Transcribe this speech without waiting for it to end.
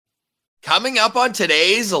Coming up on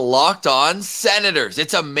today's Locked On Senators,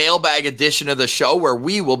 it's a mailbag edition of the show where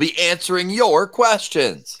we will be answering your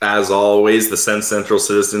questions. As always, the Sen Central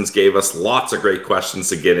citizens gave us lots of great questions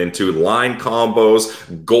to get into, line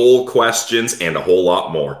combos, goal questions, and a whole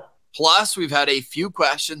lot more. Plus, we've had a few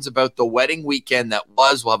questions about the wedding weekend that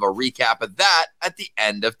was. We'll have a recap of that at the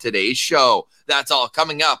end of today's show. That's all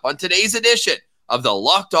coming up on today's edition of the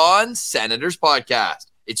Locked On Senators podcast.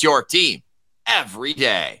 It's your team every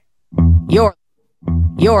day. Your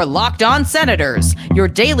Locked On Senators, your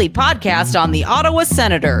daily podcast on the Ottawa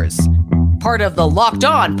Senators. Part of the Locked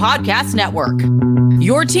On Podcast Network.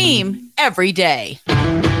 Your team every day.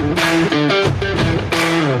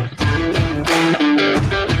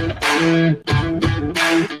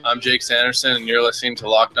 I'm Jake Sanderson, and you're listening to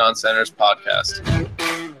Locked On Senators podcast.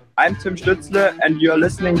 I'm Tim Stützle, and you're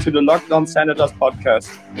listening to the Locked On Senators podcast.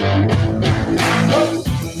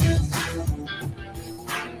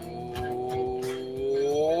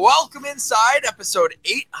 Welcome inside episode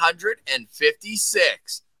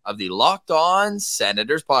 856 of the Locked On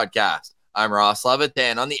Senators podcast. I'm Ross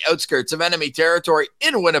Levitan on the outskirts of enemy territory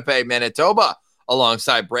in Winnipeg, Manitoba,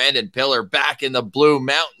 alongside Brandon Pillar back in the Blue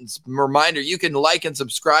Mountains. Reminder, you can like and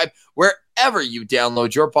subscribe wherever you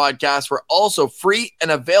download your podcast. We're also free and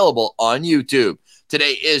available on YouTube.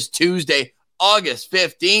 Today is Tuesday, August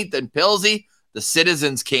 15th, and Pilsy, the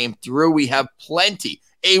citizens came through. We have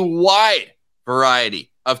a wide variety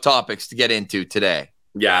of topics to get into today.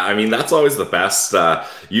 Yeah, I mean, that's always the best.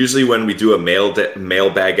 Usually when we do a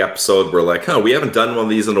mailbag episode, we're like, we haven't done one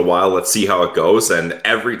of these in a while. Let's see how it goes. And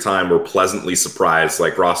every time we're pleasantly surprised.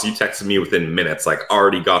 Like, Ross, you texted me within minutes, like,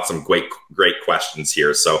 already got some great questions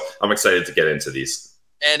here. So I'm excited to get into these.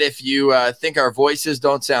 And if you think our voices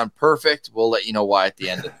don't sound perfect, we'll let you know why at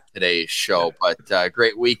the end of today's show. But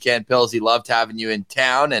great weekend, Pillsy. Loved having you in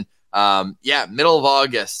town. And middle of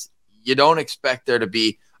August, you don't expect there to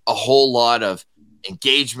be a whole lot of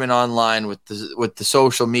engagement online with the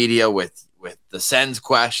social media, with the Sens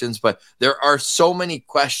questions, but there are so many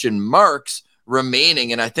question marks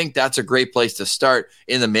remaining, and I think that's a great place to start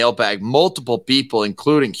in the mailbag. Multiple people,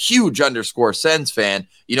 including huge_Sens fan,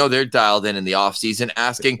 they're dialed in the offseason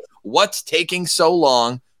asking what's taking so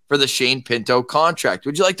long for the Shane Pinto contract.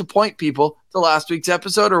 Would you like to point people to last week's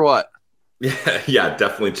episode or what? Yeah,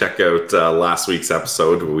 definitely check out last week's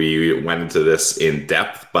episode. We went into this in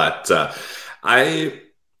depth, but I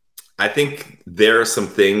think there are some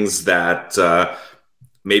things that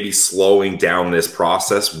maybe slowing down this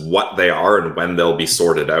process. What they are and when they'll be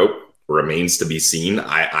sorted out remains to be seen.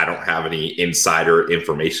 I don't have any insider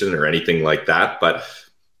information or anything like that, but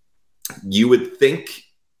you would think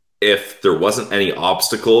if there wasn't any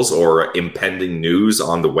obstacles or impending news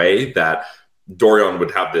on the way that Dorion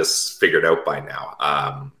would have this figured out by now.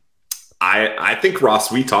 I think, Ross,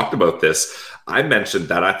 we talked about this. I mentioned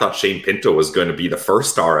that I thought Shane Pinto was going to be the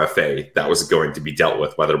first RFA that was going to be dealt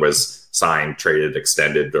with, whether it was signed, traded,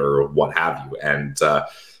 extended, or what have you. And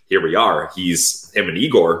here we are. Him and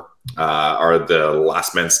Igor are the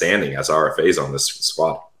last men standing as RFAs on this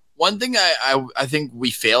squad. One thing I think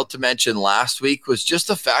we failed to mention last week was just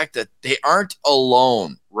the fact that they aren't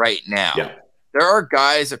alone right now. Yeah. There are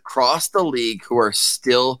guys across the league who are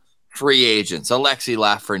still free agents. Alexis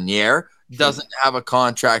Lafreniere doesn't have a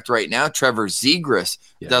contract right now. Trevor Zegras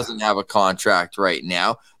doesn't have a contract right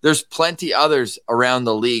now. There's plenty others around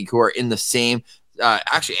the league who are in the same.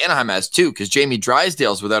 Actually, Anaheim has two because Jamie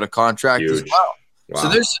Drysdale's without a contract as well. Wow.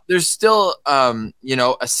 So there's still a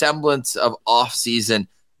semblance of off-season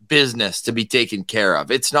business to be taken care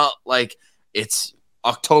of. It's not like it's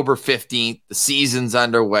October 15th, the season's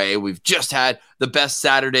underway. We've just had the best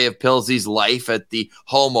Saturday of Pilsy's life at the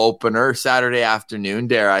home opener Saturday afternoon,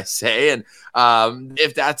 dare I say. And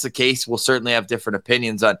if that's the case, we'll certainly have different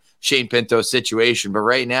opinions on Shane Pinto's situation. But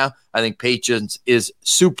right now, I think patience is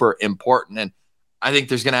super important. And I think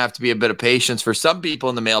there's going to have to be a bit of patience for some people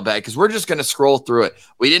in the mailbag because we're just going to scroll through it.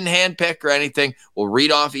 We didn't handpick or anything. We'll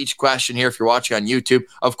read off each question here if you're watching on YouTube.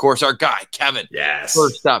 Of course, our guy, Kevin. Yes.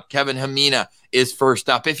 First up, Kevin Hamina is first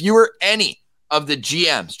up. If you were any of the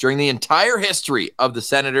GMs during the entire history of the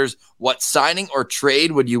Senators, what signing or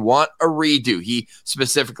trade would you want a redo? He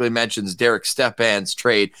specifically mentions Derek Stepan's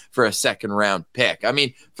trade for a second-round pick. I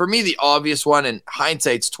mean, for me, the obvious one, and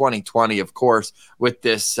hindsight's 2020, of course, with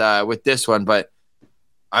this one, but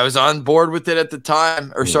I was on board with it at the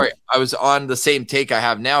time. I was on the same take I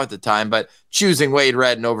have now at the time, but choosing Wade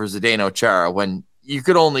Redden over Zdeno Chara when you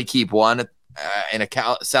could only keep one in a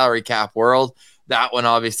salary cap world, that one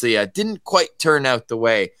obviously didn't quite turn out the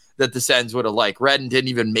way that the Sens would have liked. Redden didn't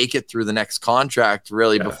even make it through the next contract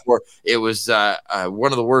really before it was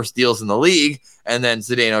one of the worst deals in the league. And then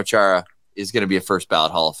Zdeno Chara is going to be a first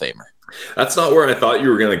ballot Hall of Famer. That's not where I thought you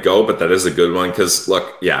were going to go, but that is a good one. Because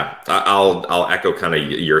look, yeah, I'll echo kind of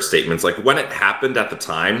your statements. Like when it happened at the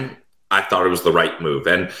time, I thought it was the right move.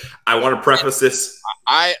 And I want to preface this.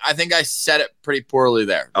 I think I said it pretty poorly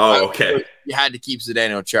there. Oh, okay. You had to keep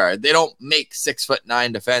Zdeno Chara. They don't make 6'9"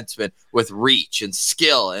 defensemen with reach and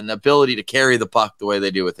skill and ability to carry the puck the way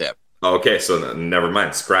they do with him. Okay, so never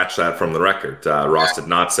mind. Scratch that from the record. Ross did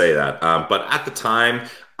not say that. But at the time,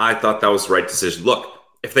 I thought that was the right decision. Look,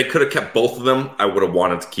 if they could have kept both of them, I would have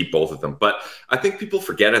wanted to keep both of them. But I think people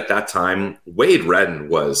forget at that time, Wade Redden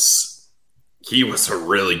was a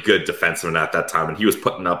really good defenseman at that time, and he was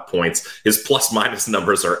putting up points. His plus-minus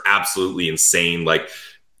numbers are absolutely insane. Like,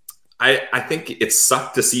 I think it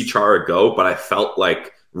sucked to see Chara go, but I felt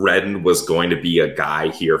like Redden was going to be a guy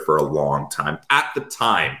here for a long time. At the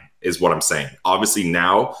time is what I'm saying. Obviously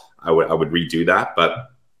now I would redo that, but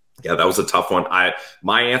yeah, that was a tough one.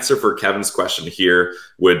 My answer for Kevin's question here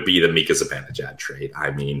would be the Mika Zibanejad trade.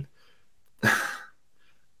 I mean,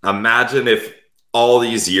 imagine if all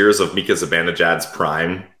these years of Mika Zibanejad's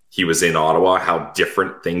prime, he was in Ottawa, how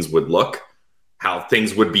different things would look, how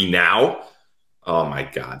things would be now. Oh my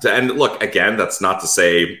God. And look, again, that's not to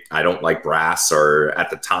say I don't like Brass, or at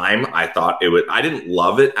the time I thought I didn't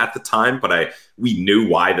love it at the time, but we knew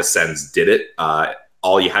why the Sens did it.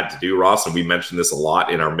 All you had to do, Ross, and we mentioned this a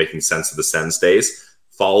lot in our Making Sense of the Sens days,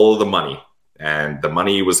 follow the money. And the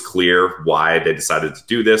money was clear why they decided to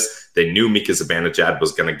do this. They knew Mika Zibanejad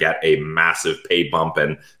was going to get a massive pay bump,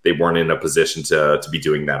 and they weren't in a position to be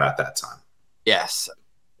doing that at that time. Yes.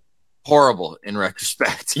 Horrible in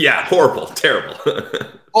retrospect. Yeah, horrible, terrible.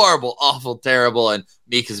 Horrible, awful, terrible. And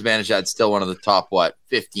Mika Zibanejad still one of the top,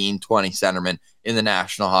 15, 20 centermen in the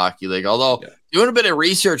National Hockey League. Although, doing a bit of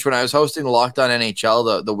research when I was hosting the Locked On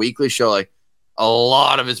NHL, the weekly show, like a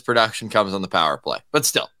lot of his production comes on the power play. But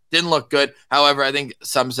still, didn't look good. However, I think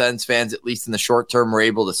some Sens fans, at least in the short term, were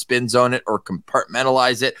able to spin zone it or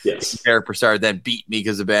compartmentalize it. Yes. Eric Brassard then beat Mika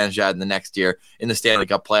Zibanejad in the next year in the Stanley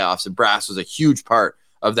Cup playoffs. And Brass was a huge part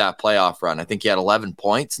of that playoff run. I think he had 11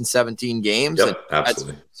 points in 17 games. Yep, and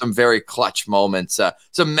absolutely. Some very clutch moments.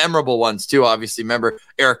 Some memorable ones too. Obviously, remember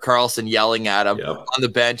Erik Karlsson yelling at him on the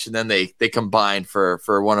bench, and then they combined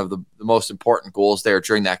for one of the most important goals there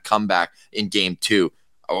during that comeback in Game 2.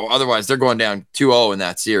 Otherwise, they're going down 2-0 in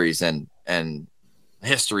that series, and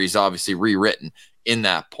history is obviously rewritten in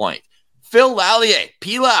that point. Phil Lallier,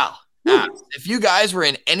 P-Lal, asked, if you guys were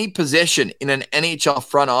in any position in an NHL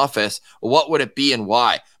front office, what would it be and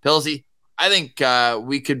why? Pilsy, I think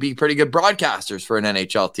we could be pretty good broadcasters for an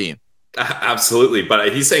NHL team. Absolutely,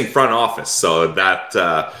 but he's saying front office, so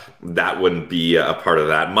that wouldn't be a part of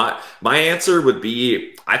that. My answer would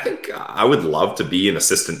be, I think I would love to be an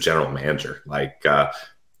assistant general manager, like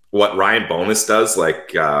what Ryan Bonus does. Like,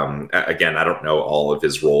 again, I don't know all of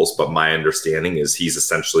his roles, but my understanding is he's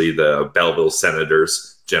essentially the Belleville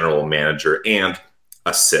Senators general manager and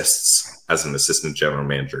assists as an assistant general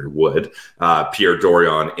manager would. Pierre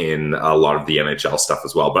Dorion in a lot of the NHL stuff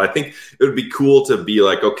as well. But I think it would be cool to be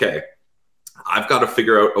like, okay, I've got to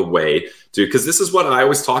figure out a way to, because this is what I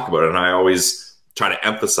always talk about and I always try to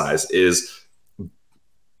emphasize is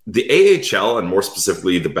the AHL, and more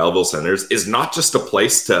specifically the Belleville Senators, is not just a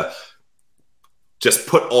place to just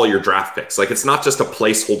put all your draft picks. Like, it's not just a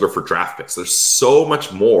placeholder for draft picks. There's so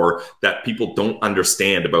much more that people don't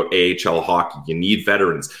understand about AHL hockey. You need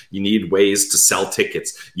veterans. You need ways to sell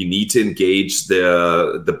tickets. You need to engage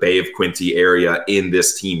the Bay of Quinte area in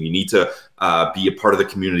this team. You need to be a part of the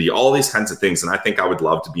community, all these kinds of things. And I think I would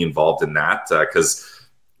love to be involved in that because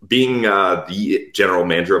being the general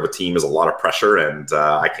manager of a team is a lot of pressure, and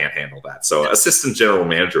I can't handle that. So assistant general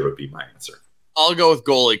manager would be my answer. I'll go with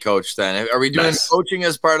goalie coach then. Are we doing coaching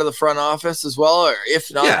as part of the front office as well? Or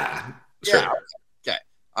if not, sure. Okay.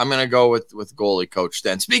 I'm going to go with goalie coach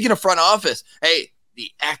then. Speaking of front office, hey, the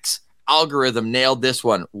X algorithm nailed this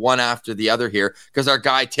one after the other here, because our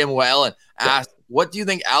guy Tim Whalen asked, what do you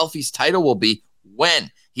think Alfie's title will be when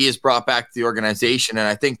he is brought back to the organization? And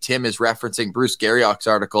I think Tim is referencing Bruce Garriock's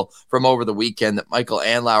article from over the weekend that Michael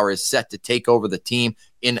Andlauer is set to take over the team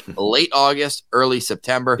in late August, early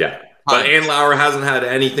September. Yeah. But Andlauer hasn't had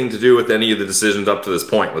anything to do with any of the decisions up to this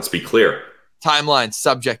point. Let's be clear. Timeline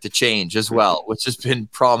subject to change as well, which has been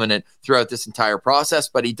prominent throughout this entire process.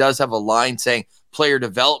 But he does have a line saying player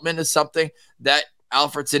development is something that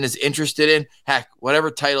Alfredson is interested in. Heck, whatever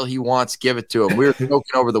title he wants, give it to him. We were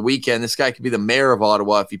joking over the weekend. This guy could be the mayor of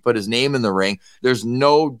Ottawa if he put his name in the ring. There's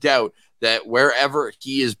no doubt that wherever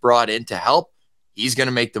he is brought in to help, he's going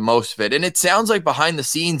to make the most of it. And it sounds like behind the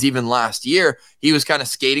scenes, even last year, he was kind of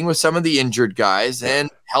skating with some of the injured guys and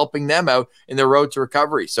helping them out in their road to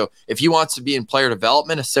recovery. So if he wants to be in player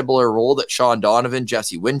development, a similar role that Sean Donovan,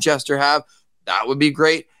 Jesse Winchester have, that would be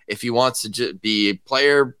great. If he wants to be a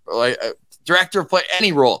player, like director of play,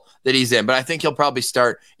 any role that he's in. But I think he'll probably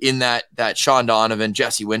start in that Sean Donovan,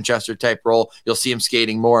 Jesse Winchester type role. You'll see him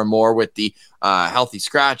skating more and more with the healthy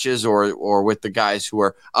scratches or with the guys who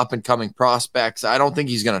are up and coming prospects. I don't think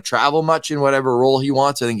he's going to travel much in whatever role he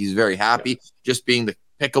wants. I think he's very happy just being the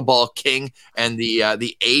pickleball king and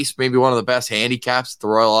the ace, maybe one of the best handicaps at the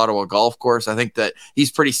Royal Ottawa Golf Course. I think that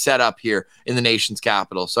he's pretty set up here in the nation's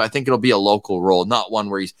capital. So I think it'll be a local role, not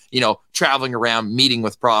one where he's, traveling around, meeting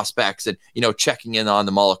with prospects and, checking in on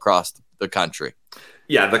them all across the country.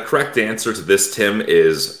 Yeah, the correct answer to this, Tim,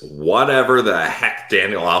 is whatever the heck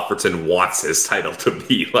Daniel Alfredsson wants his title to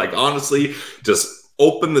be. Like, honestly, just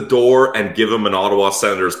open the door and give him an Ottawa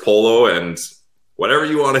Senators polo, and whatever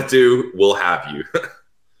you want to do, we'll have you.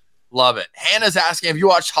 Love it. Hannah's asking, have you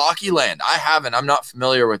watched Hockeyland? I haven't. I'm not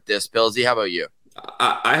familiar with this. Billsy, how about you?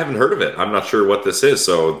 I haven't heard of it. I'm not sure what this is.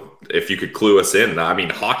 So if you could clue us in, I mean,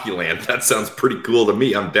 Hockeyland, that sounds pretty cool to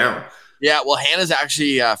me. I'm down. Yeah, well, Hannah's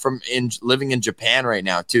actually living in Japan right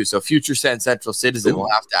now, too. So future Central citizen, we'll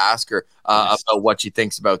have to ask her about what she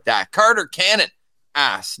thinks about that. Carter Cannon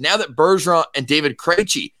asks, now that Bergeron and David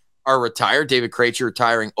Krejci are retired, David Krejci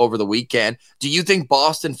retiring over the weekend, do you think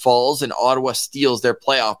Boston falls and Ottawa steals their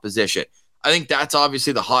playoff position? I think that's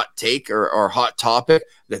obviously the hot take or hot topic,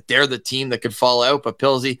 that they're the team that could fall out. But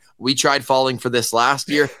Pilsy, we tried falling for this last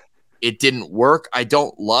year. It didn't work. I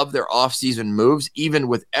don't love their offseason moves, even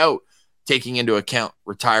without taking into account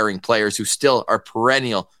retiring players who still are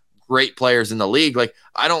perennial great players in the league. Like,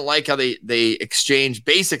 I don't like how they exchange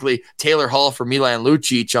basically Taylor Hall for Milan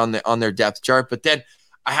Lucic on their depth chart. But then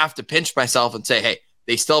I have to pinch myself and say, hey,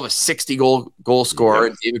 they still have a 60 goal scorer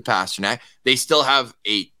in David Pastrnak. They still have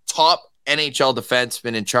a top NHL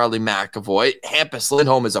defenseman in Charlie McAvoy. Hampus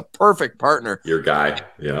Lindholm is a perfect partner. Your guy.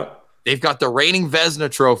 Yeah. They've got the reigning Vezina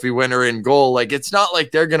Trophy winner in goal. Like, it's not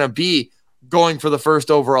like they're going to be going for the first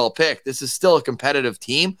overall pick. This is still a competitive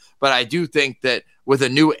team, but I do think that with a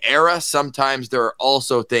new era, sometimes there are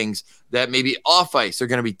also things that maybe off ice are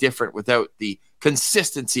going to be different without the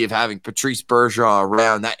consistency of having Patrice Bergeron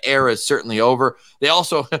around. That era is certainly over. They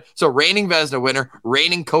also, so reigning Vezina winner,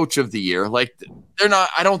 reigning coach of the year, like they're not,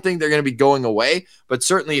 I don't think they're going to be going away, but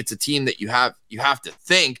certainly it's a team that you have to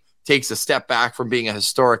think takes a step back from being a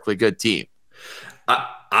historically good team.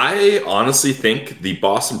 I honestly think the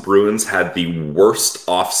Boston Bruins had the worst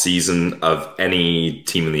offseason of any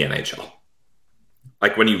team in the NHL.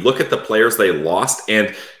 Like, when you look at the players they lost,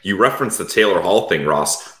 and you referenced the Taylor Hall thing,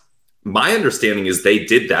 Ross, my understanding is they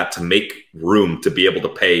did that to make room to be able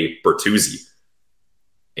to pay Bertuzzi.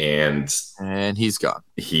 And he's gone.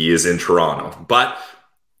 He is in Toronto. But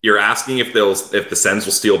you're asking if the Sens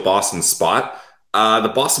will steal Boston's spot.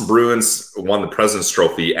 The Boston Bruins won the President's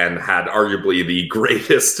Trophy and had arguably the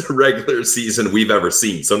greatest regular season we've ever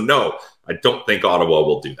seen. So no, I don't think Ottawa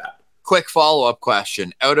will do that. Quick follow-up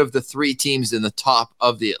question. Out of the three teams in the top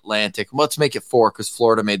of the Atlantic, let's make it four because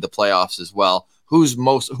Florida made the playoffs as well.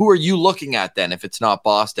 Who are you looking at then if it's not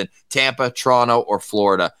Boston, Tampa, Toronto, or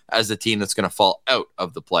Florida as the team that's going to fall out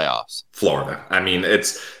of the playoffs? Florida. I mean,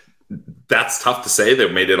 that's tough to say.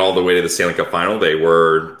 They made it all the way to the Stanley Cup final. They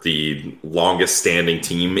were the longest standing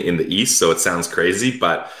team in the East, so it sounds crazy,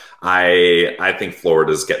 but I think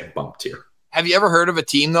Florida's getting bumped here. Have you ever heard of a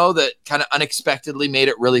team, though, that kind of unexpectedly made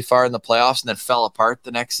it really far in the playoffs and then fell apart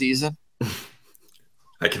the next season?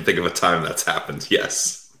 I can think of a time that's happened,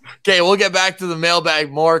 yes. Okay, we'll get back to the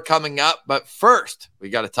mailbag more coming up, but first, we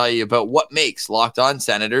got to tell you about what makes Locked On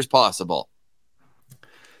Senators possible.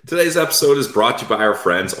 Today's episode is brought to you by our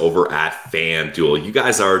friends over at FanDuel. You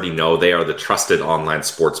guys already know they are the trusted online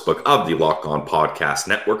sportsbook of the Locked On Podcast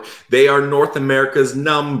Network. They are North America's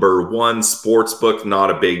 #1 sportsbook, not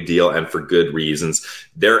a big deal, and for good reasons.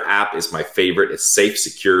 Their app is my favorite. It's safe,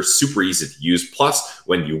 secure, super easy to use. Plus,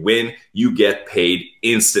 when you win, you get paid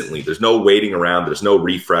instantly. There's no waiting around. There's no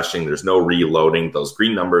refreshing. There's no reloading. Those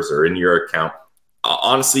green numbers are in your account.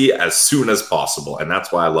 Honestly, as soon as possible. And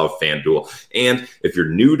that's why I love FanDuel. And if you're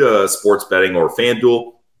new to sports betting or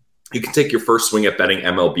FanDuel, you can take your first swing at betting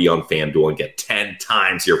MLB on FanDuel and get 10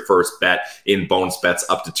 times your first bet in bonus bets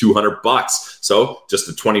up to $200. So just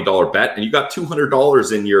a $20 bet, and you got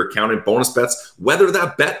 $200 in your account in bonus bets, whether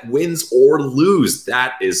that bet wins or lose.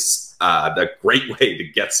 That is a great way to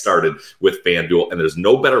get started with FanDuel. And there's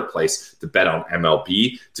no better place to bet on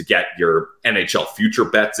MLB, to get your NHL future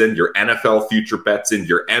bets in, your NFL future bets in,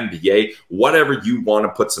 your NBA, whatever you want to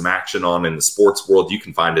put some action on in the sports world, you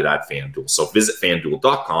can find it at FanDuel. So visit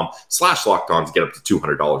FanDuel.com/lockedon to get up to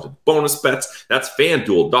 $200 in bonus bets. That's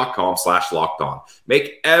FanDuel.com/lockedon.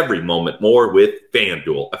 Make every moment more with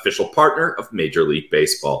FanDuel, official partner of Major League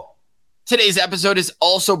Baseball. Today's episode is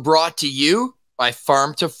also brought to you by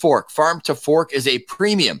Farm to Fork. Farm to Fork is a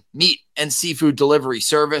premium meat and seafood delivery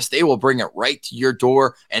service. They will bring it right to your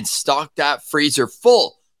door and stock that freezer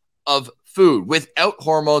full of food without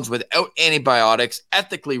hormones, without antibiotics,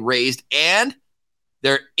 ethically raised, and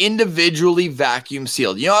they're individually vacuum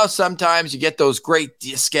sealed. You know how sometimes you get those great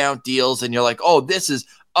discount deals and you're like, oh, this is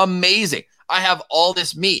amazing. I have all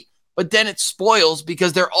this meat. But then it spoils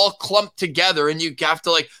because they're all clumped together and you have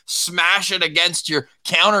to like smash it against your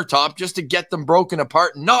countertop just to get them broken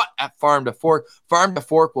apart. Not at Farm to Fork. Farm to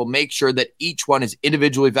Fork will make sure that each one is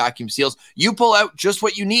individually vacuum sealed. You pull out just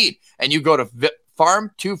what you need and you go to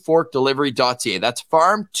farm2forkdelivery.ca. That's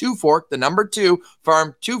farm2fork, the number 2,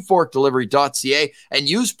 farm2forkdelivery.ca, and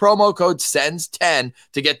use promo code SENS10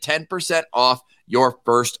 to get 10% off your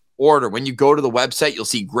first order. When you go to the website, you'll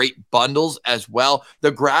see great bundles as well.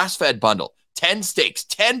 The grass-fed bundle, 10 steaks,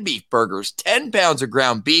 10 beef burgers, 10 pounds of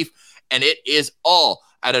ground beef, and it is all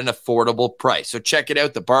at an affordable price. So check it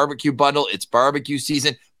out, the barbecue bundle. It's barbecue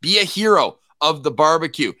season. Be a hero of the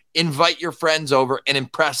barbecue. Invite your friends over and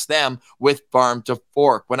impress them with Farm to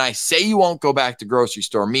Fork. When I say you won't go back to grocery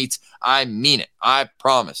store meats, I mean it. I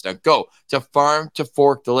promise. Now go to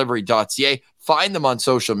farm2forkdelivery.ca. Find them on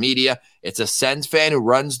social media. It's a Sens fan who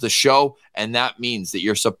runs the show, and that means that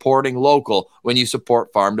you're supporting local when you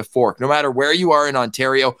support Farm to Fork. No matter where you are in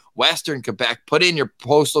Ontario, Western Quebec, put in your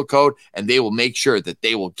postal code, and they will make sure that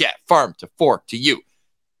they will get Farm to Fork to you.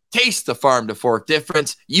 Taste the Farm to Fork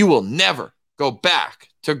difference. You will never go back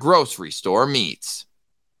to grocery store meats.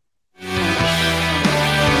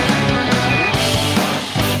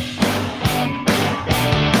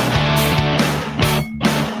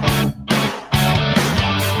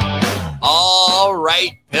 All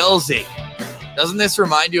right, Pillsy. Doesn't this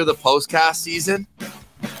remind you of the postcast season?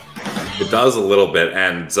 It does a little bit,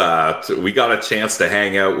 and we got a chance to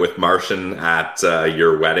hang out with Martian at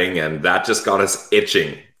your wedding, and that just got us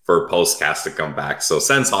itching for postcast to come back. So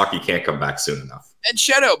Sens hockey can't come back soon enough. And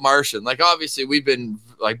shout out Martian. Like, obviously, we've been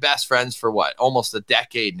like best friends for what, almost a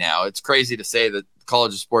decade now. It's crazy to say that the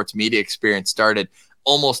College of Sports media experience started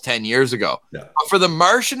almost 10 years ago. Yeah. But for the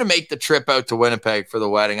Martian to make the trip out to Winnipeg for the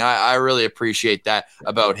wedding, I really appreciate that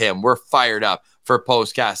about him. We're fired up for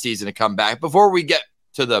postcast season to come back. Before we get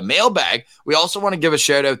to the mailbag, we also want to give a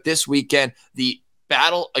shout out this weekend. The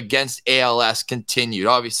battle against ALS continued.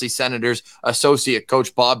 Obviously, Senators associate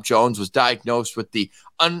coach Bob Jones was diagnosed with the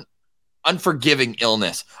unforgiving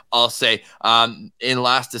illness, I'll say. In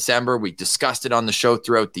last December, we discussed it on the show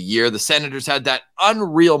throughout the year. The Senators had that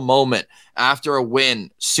unreal moment after a win,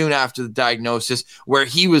 soon after the diagnosis, where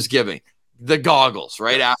he was giving the goggles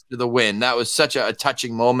right after the win. That was such a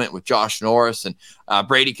touching moment with Josh Norris and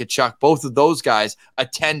Brady Tkachuk. Both of those guys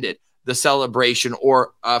attended the celebration,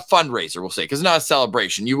 or fundraiser, we'll say, because it's not a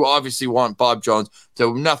celebration. You obviously want Bob Jones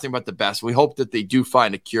to nothing but the best. We hope that they do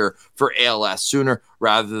find a cure for ALS sooner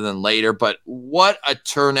rather than later. But what a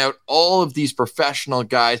turnout. All of these professional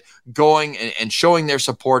guys going and showing their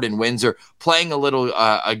support in Windsor, playing a little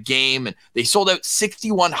a game, and they sold out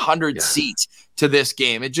 6,100 seats to this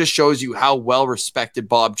game. It just shows you how well respected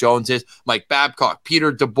Bob Jones is. Mike Babcock,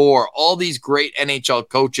 Peter DeBoer, all these great NHL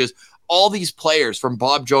coaches, all these players from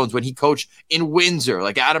Bob Jones when he coached in Windsor,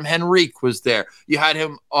 like Adam Henrique was there. You had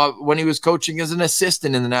him when he was coaching as an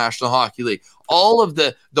assistant in the National Hockey League. All of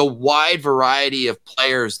the wide variety of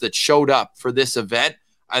players that showed up for this event,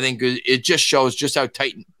 I think it just shows just how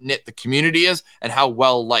tight-knit the community is and how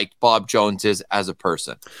well-liked Bob Jones is as a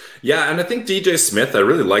person. Yeah, and I think DJ Smith, I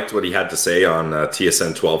really liked what he had to say on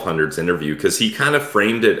TSN 1200's interview, because he kind of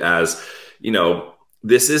framed it as, you know,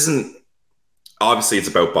 this isn't, obviously it's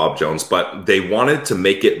about Bob Jones, but they wanted to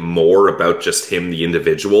make it more about just him, the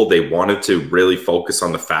individual. They wanted to really focus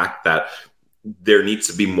on the fact that there needs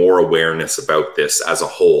to be more awareness about this as a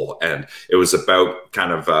whole. And it was about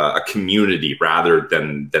kind of a community rather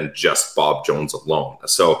than just Bob Jones alone.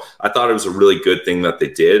 So I thought it was a really good thing that they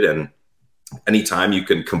did. And anytime you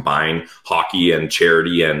can combine hockey and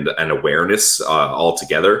charity and awareness all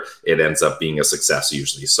together, it ends up being a success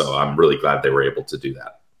usually. So I'm really glad they were able to do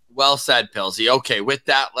that. Well said, Pilsy. Okay, with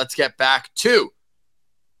that, let's get back to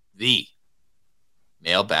the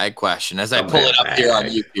Mailbag question. As I pull it up here on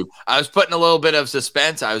YouTube, I was putting a little bit of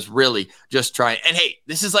suspense. I was really just trying. And hey,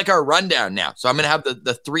 this is like our rundown now. So I'm going to have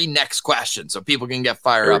the three next questions so people can get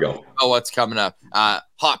fired up. Oh, what's coming up?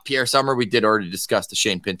 Hot Pierre Summer. We did already discuss the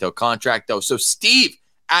Shane Pinto contract, though. So Steve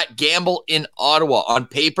at Gamble in Ottawa. On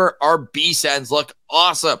paper, our B-Sens look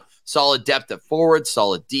awesome. Solid depth at forward,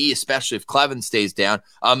 solid D, especially if Clevin stays down.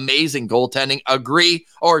 Amazing goaltending. Agree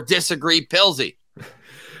or disagree, Pilsy?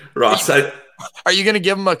 Ross, are you going to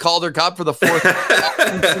give him a Calder Cup for the fourth?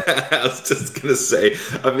 I was just going to say,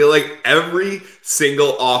 I feel like every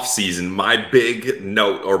single offseason, my big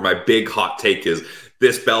note or my big hot take is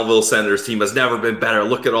this Belleville Senators team has never been better.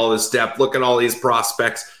 Look at all this depth. Look at all these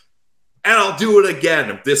prospects. And I'll do it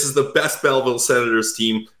again. This is the best Belleville Senators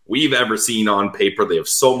team we've ever seen on paper. They have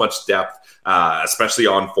so much depth, especially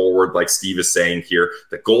on forward, like Steve is saying here.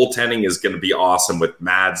 The goaltending is going to be awesome with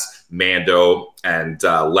Mads, Mando, and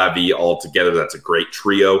Levy all together. That's a great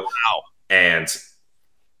trio. Wow. And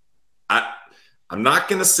I'm not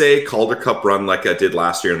going to say Calder Cup run like I did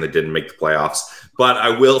last year and they didn't make the playoffs, but I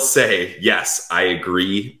will say, yes, I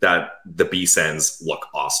agree that the B-Sens look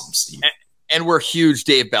awesome, Steve. And we're huge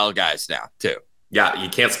Dave Bell guys now, too. Yeah, you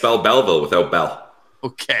can't spell Belleville without Bell.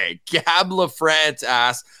 Okay. Gab LaFrance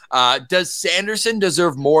asks, does Sanderson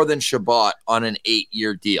deserve more than Shabbat on an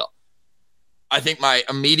 8-year deal? I think my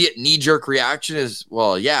immediate knee-jerk reaction is,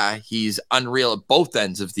 well, yeah, he's unreal at both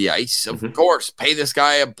ends of the ice. Of course, pay this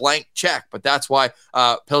guy a blank check. But that's why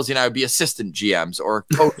Pilsy and I would be assistant GMs or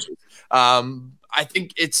coaches. I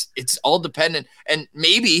think it's all dependent. And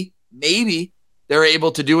maybe they're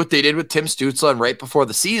able to do what they did with Tim Stützle and right before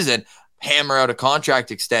the season, hammer out a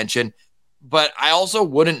contract extension. But I also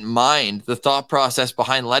wouldn't mind the thought process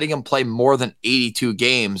behind letting him play more than 82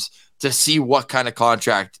 games to see what kind of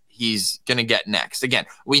contract he's going to get next. Again,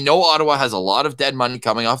 we know Ottawa has a lot of dead money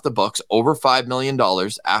coming off the books, over $5 million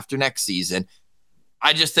after next season.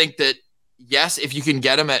 I just think that, yes, if you can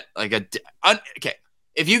get him at like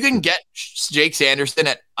if you can get Jake Sanderson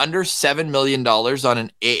at under $7 million on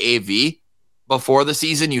an AAV before the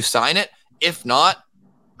season, you sign it. If not,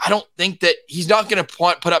 I don't think that he's not going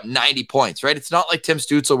to put up 90 points, right? It's not like Tim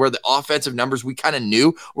Stützle where the offensive numbers we kind of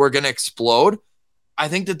knew were going to explode. I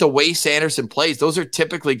think that the way Sanderson plays, those are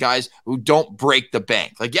typically guys who don't break the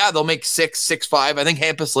bank. Like, yeah, they'll make 6.5. I think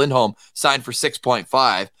Hampus Lindholm signed for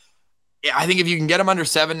 6.5. Yeah, I think if you can get him under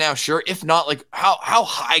 7 now, sure. If not, like how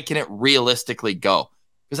high can it realistically go?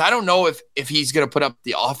 Because I don't know if he's going to put up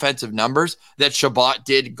the offensive numbers that Shabbat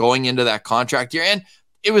did going into that contract year. And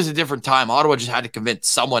it was a different time. Ottawa just had to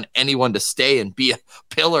convince anyone to stay and be a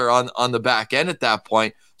pillar on the back end at that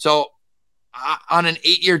point. So on an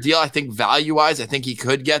 8-year deal, I think value-wise, I think he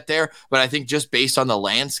could get there. But I think just based on the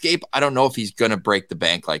landscape, I don't know if he's going to break the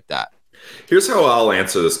bank like that. Here's how I'll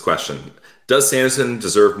answer this question. Does Sanderson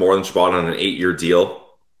deserve more than Shabbat on an 8-year deal?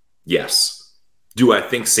 Yes. Do I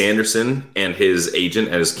think Sanderson and his agent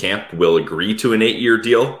and his camp will agree to an 8-year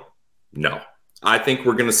deal? No. I think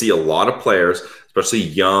we're going to see a lot of players, especially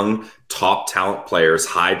young, top talent players,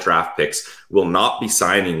 high draft picks, will not be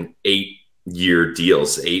signing 8-year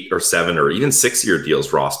deals, 8 or 7 or even 6-year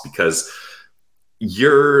deals, Ross, because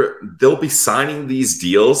they'll be signing these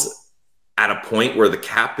deals at a point where the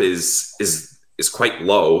cap is quite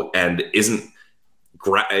low and isn't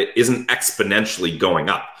exponentially going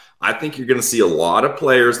up. I think you're going to see a lot of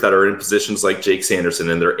players that are in positions like Jake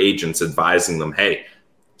Sanderson and their agents advising them, hey,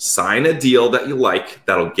 sign a deal that you like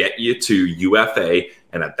that'll get you to UFA.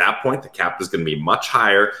 And at that point, the cap is going to be much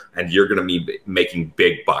higher and you're going to be making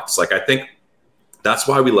big bucks. Like, I think that's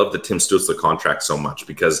why we love the Tim Stützle contract so much,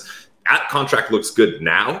 because that contract looks good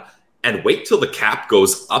now, and wait till the cap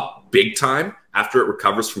goes up big time after it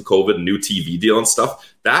recovers from COVID, new TV deal and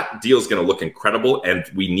stuff. That deal is going to look incredible. And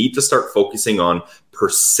we need to start focusing on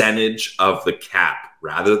percentage of the cap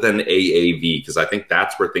rather than AAV, because I think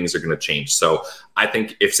that's where things are going to change. So I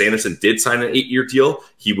think if Sanderson did sign an 8-year deal,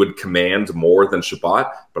 he would command more than Shabbat,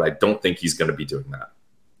 but I don't think he's going to be doing that.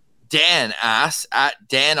 Dan asks at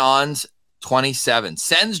DanOns27,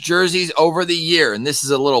 sends jerseys over the year. And this is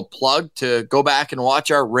a little plug to go back and watch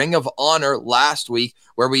our Ring of Honor last week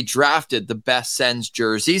where we drafted the best Sens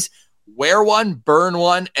jerseys. Wear one, burn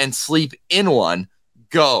one, and sleep in one.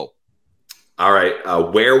 Go. All right.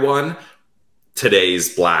 Wear one.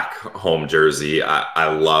 Today's black home jersey.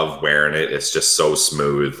 I love wearing it. It's just so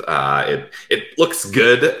smooth. It looks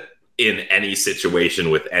good in any situation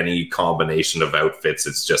with any combination of outfits.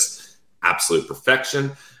 It's just absolute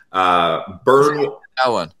perfection. Burn that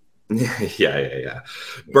one. Yeah.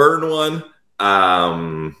 Burn one.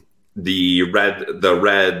 The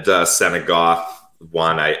red Senegoth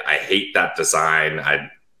one. I hate that design.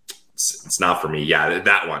 It's not for me. Yeah,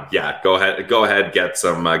 that one. Yeah, go ahead, get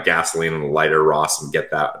some gasoline and a lighter, Ross, and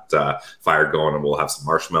get that fire going, and we'll have some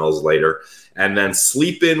marshmallows later. And then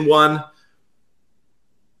sleep in one.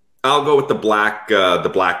 I'll go with the black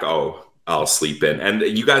O. I'll sleep in. And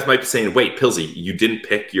you guys might be saying, wait, Pilsy, you didn't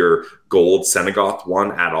pick your gold Senegoth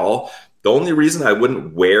one at all. The only reason I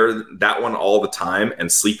wouldn't wear that one all the time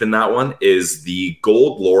and sleep in that one is the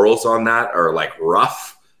gold laurels on that are like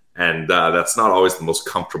rough, and that's not always the most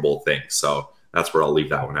comfortable thing. So that's where I'll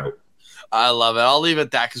leave that one out. I love it. I'll leave it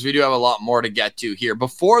at that because we do have a lot more to get to here.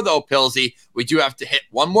 Before, though, Pilsy, we do have to hit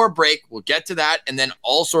one more break. We'll get to that and then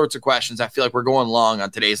all sorts of questions. I feel like we're going long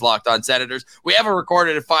on today's Locked On Senators. We haven't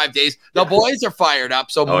recorded in 5 days. The boys are fired up.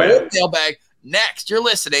 So more mailbag next. You're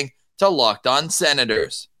listening to Locked On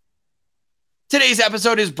Senators. Today's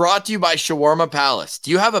episode is brought to you by Shawarma Palace. Do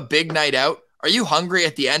you have a big night out? Are you hungry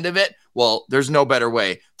at the end of it? Well, there's no better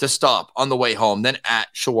way to stop on the way home than at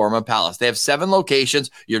Shawarma Palace. They have 7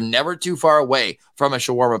 locations. You're never too far away from a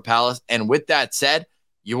Shawarma Palace. And with that said,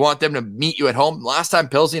 you want them to meet you at home. Last time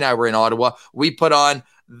Pilsy and I were in Ottawa, we put on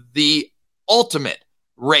the ultimate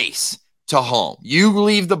race to home. You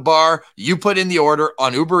leave the bar, you put in the order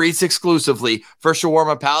on Uber Eats exclusively for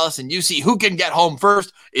Shawarma Palace, and you see who can get home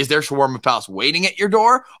first. Is there Shawarma Palace waiting at your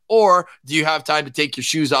door, or do you have time to take your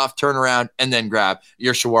shoes off, turn around, and then grab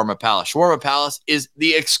your Shawarma Palace? Shawarma Palace is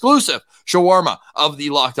the exclusive shawarma of the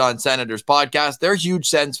Locked On Senators podcast. They're huge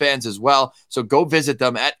Sens fans as well, so go visit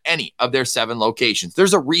them at any of their 7 locations.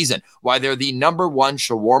 There's a reason why they're the number 1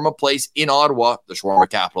 shawarma place in Ottawa, the shawarma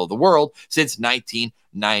capital of the world, since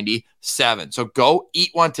 1997. So go eat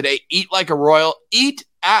one today. Eat like a royal. Eat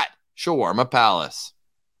at Shawarma Palace.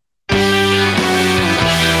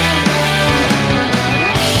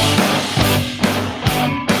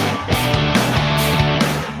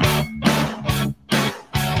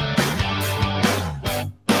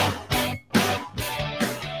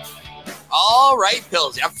 All right,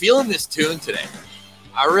 Pilsy. I'm feeling this tune today.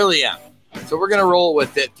 I really am. So we're going to roll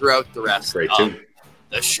with it throughout the rest of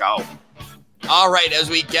the show. All right, as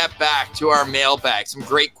we get back to our mailbag, some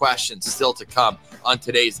great questions still to come on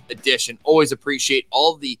today's edition. Always appreciate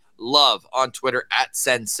all the love on Twitter at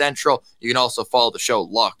Sen Central. You can also follow the show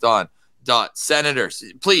Locked On Senators.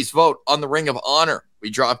 Please vote on the Ring of Honor.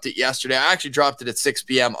 We dropped it yesterday. I actually dropped it at 6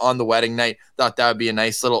 p.m. on the wedding night. Thought that would be a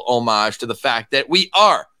nice little homage to the fact that we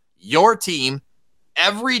are your team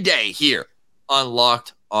every day here on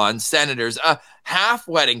Locked On Senators. A half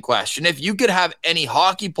wedding question. If you could have any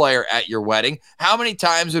hockey player at your wedding, how many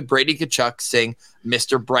times would Brady Tkachuk sing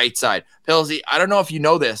Mr. Brightside? Pilsy, I don't know if you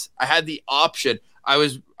know this. I had the option. I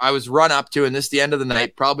was run up to, and this is the end of the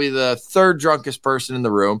night, probably the 3rd drunkest person in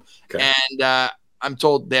the room. Okay. And I'm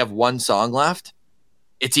told they have 1 song left.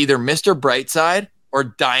 It's either Mr. Brightside or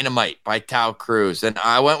Dynamite by Tao Cruz. And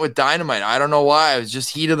I went with Dynamite. I don't know why. It was just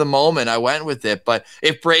heat of the moment. I went with it. But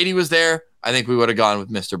if Brady was there, I think we would have gone with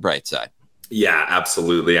Mr. Brightside. Yeah,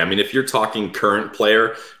 absolutely. I mean, if you're talking current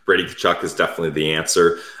player, Brady Tkachuk is definitely the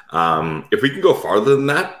answer. If we can go farther than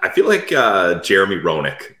that, I feel like Jeremy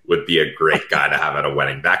Roenick would be a great guy to have at a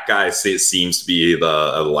wedding. That guy seems to be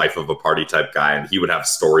the life of a party type guy, and he would have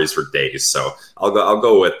stories for days. So I'll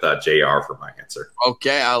go with JR for my answer.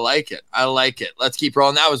 Okay, I like it. Let's keep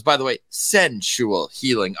rolling. That was, by the way, Sensual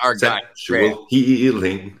Healing. Our guy. Sensual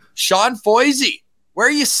Healing. Sean Foisey. Where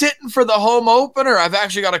are you sitting for the home opener? I've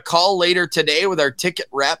actually got a call later today with our ticket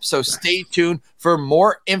rep, so stay tuned for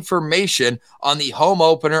more information on the home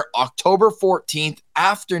opener, October 14th,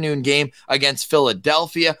 afternoon game against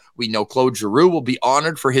Philadelphia. We know Claude Giroux will be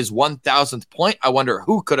honored for his 1,000th point. I wonder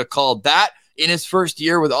who could have called that in his first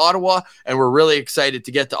year with Ottawa, and we're really excited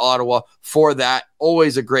to get to Ottawa for that.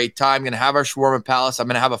 Always a great time. I'm going to have our Shawarma Palace. I'm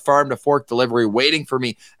going to have a farm to fork delivery waiting for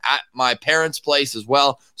me at my parents' place as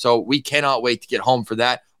well, so we cannot wait to get home for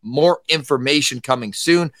that. More information coming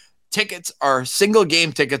soon. Single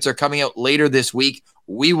game tickets are coming out later this week.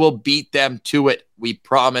 We will beat them to it. We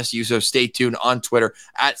promise you, so stay tuned on Twitter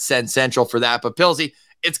at Sen Central for that. But Pilsy,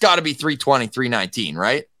 it's got to be 320, 319,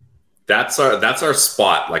 right? That's our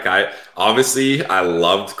spot. Like I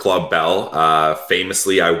loved Club Bell.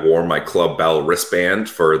 Famously, I wore my Club Bell wristband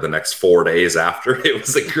for the next 4 days after. It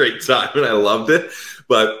was a great time and I loved it.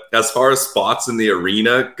 But as far as spots in the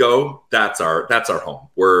arena go, that's our home.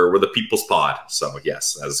 We're the people's pod. So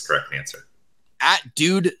yes, that is the correct answer. At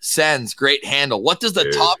Dude Sens, great handle. What does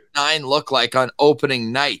the top 9 look like on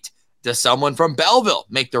opening night? Does someone from Belleville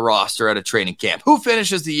make the roster at a training camp? Who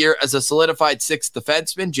finishes the year as a solidified 6th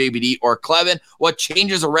defenseman, JBD or Clevin? What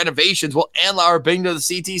changes or renovations will Andlauer bring to the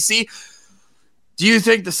CTC? Do you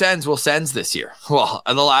think the Sens will Sens this year? Well,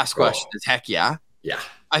 the last question is heck yeah. Yeah.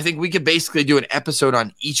 I think we could basically do an episode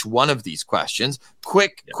on each one of these questions.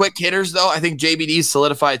 Quick hitters, though. I think JBD's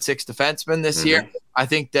solidified 6 defensemen this year. I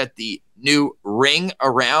think that the new ring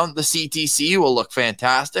around the CTC will look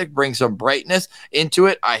fantastic, bring some brightness into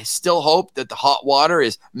it. I still hope that the hot water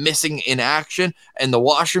is missing in action and the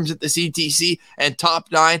washrooms at the CTC. And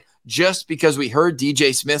top 9, just because we heard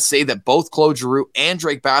DJ Smith say that both Claude Giroux and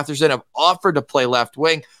Drake Batherson have offered to play left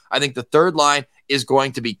wing, I think the third line is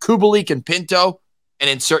going to be Kubalik and Pinto. And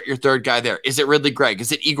insert your third guy there. Is it Ridley Gregg?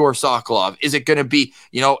 Is it Igor Sokolov? Is it going to be,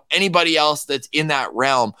 anybody else that's in that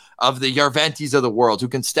realm of the Yarventis of the world who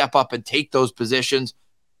can step up and take those positions?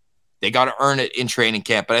 They got to earn it in training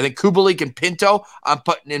camp. But I think Kubalik and Pinto, I'm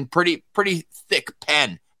putting in pretty thick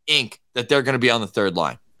pen ink that they're going to be on the third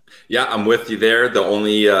line. Yeah, I'm with you there. The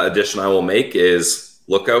only addition I will make is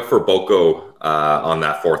look out for Boko on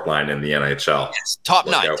that fourth line in the NHL. Yes, top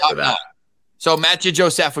 9. So Mathieu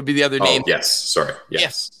Joseph would be the other name. Yes, sorry.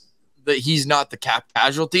 Yes. That he's not the cap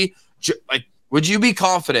casualty. Would you be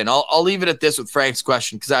confident? I'll leave it at this with Frank's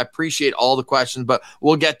question because I appreciate all the questions, but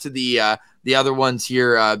we'll get to the other ones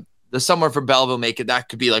here. The Somewhere from Belleville make it. That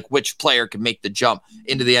could be like which player can make the jump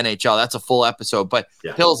into the NHL. That's a full episode. But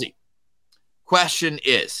Pilsy, question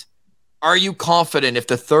is, are you confident if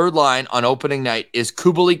the third line on opening night is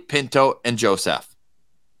Kubalik, Pinto, and Joseph?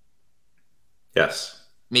 Yes.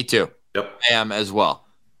 Me too. Yep. I am as well.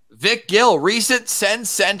 Vic Gill, recent Send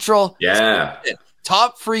Central. Yeah.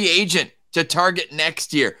 Top free agent to target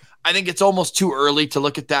next year. I think it's almost too early to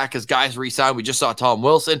look at that because guys re-sign. We just saw Tom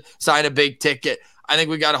Wilson sign a big ticket. I think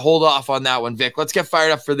we got to hold off on that one, Vic. Let's get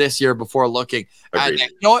fired up for this year before looking at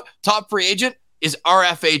next. You know what? Top free agent is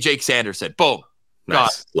RFA Jake Sanderson. Boom.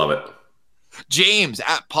 Nice. Love it. James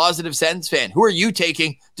at Positive Sens fan. Who are you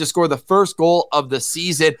taking to score the first goal of the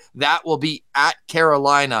season? That will be at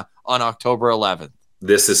Carolina on October 11th.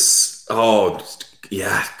 This is,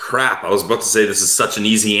 crap. I was about to say this is such an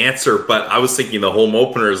easy answer, but I was thinking the home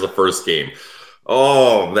opener is the first game.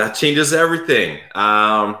 Oh, that changes everything.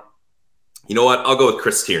 You know what? I'll go with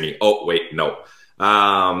Chris Tierney. Oh, wait, no.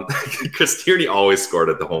 Chris Tierney always scored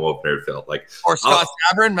at the home opener, Phil. Or Scott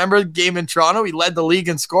Sabrin. Remember the game in Toronto? He led the league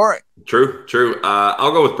in scoring. True.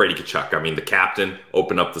 I'll go with Brady Tkachuk. I mean, the captain,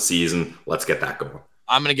 open up the season. Let's get that going.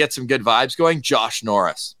 I'm going to get some good vibes going. Josh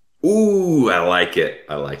Norris. Ooh, I like it.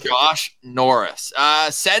 Josh Norris.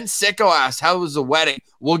 Sen Sicko asks, how was the wedding?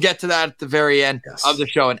 We'll get to that at the very end of the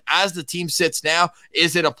show. And as the team sits now,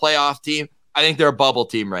 is it a playoff team? I think they're a bubble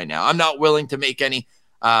team right now. I'm not willing to make any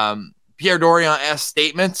Pierre Dorion-esque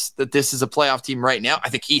statements that this is a playoff team right now. I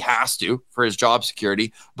think he has to for his job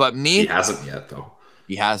security. But he hasn't yet, though.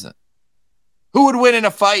 He hasn't. Who would win in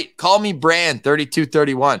a fight? Call me Brand,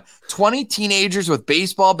 32-31. 20 teenagers with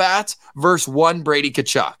baseball bats versus one Brady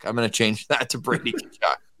Tkachuk. I'm going to change that to Brady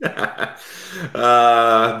Tkachuk.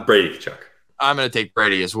 Brady Tkachuk. I'm going to take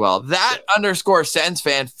Brady as well. That _ Sens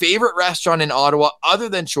fan, favorite restaurant in Ottawa other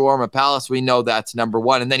than Shawarma Palace. We know that's number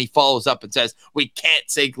 1. And then he follows up and says, we can't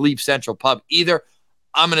say Glebe Central Pub either.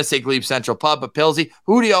 I'm going to say Glebe Central Pub, but Pilsy,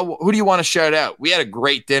 who do you want to shout out? We had a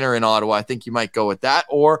great dinner in Ottawa. I think you might go with that,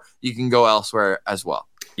 or you can go elsewhere as well.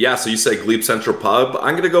 Yeah, so you say Glebe Central Pub.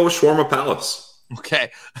 I'm going to go with Shawarma Palace.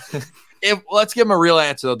 Okay. Let's give him a real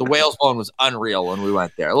answer, though. The Whale's Bone was unreal when we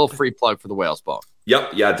went there. A little free plug for the Whale's Bone.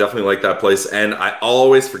 Yep, yeah, definitely like that place. And I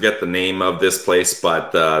always forget the name of this place,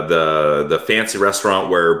 but the fancy restaurant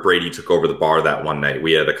where Brady took over the bar that one night.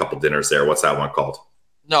 We had a couple dinners there. What's that one called?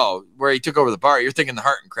 No, where he took over the bar. You're thinking the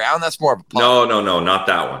Heart and Crown? That's more of a pub. No, not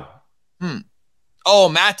that one. Oh,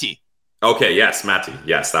 Matty. Okay, yes, Matty.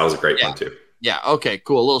 Yes, that was a great one too. Yeah, okay,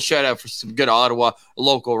 cool. A little shout out for some good Ottawa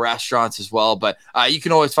local restaurants as well. But you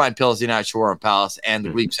can always find Pilsy Night Shawarma Palace and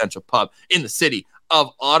the Glebe Central Pub in the city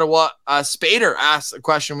of Ottawa. Spader asked a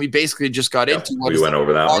question we basically just got into. We went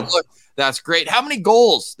over that one. That's great. How many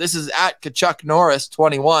goals? This is at Tkachuk Norris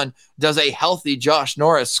 21. Does a healthy Josh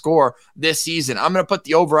Norris score this season? I'm going to put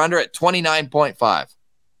the over/under at 29.5.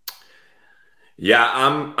 Yeah,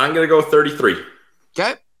 I'm going to go 33.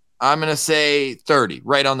 Okay, I'm going to say 30,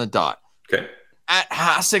 right on the dot. Okay. At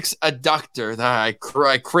Hasek's adductor,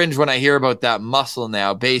 I cringe when I hear about that muscle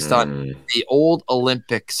now, based on the old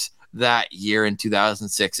Olympics that year in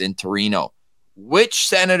 2006 in Torino. Which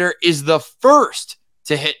Senator is the first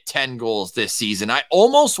to hit 10 goals this season? I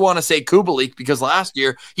almost want to say Kubalik because last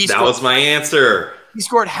year that was my answer. He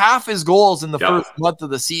scored half his goals in the first month of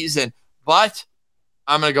the season, but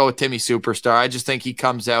I'm going to go with Timmy Superstar. I just think he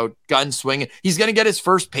comes out gun swinging. He's going to get his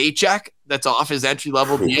first paycheck that's off his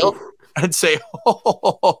entry-level deal and say,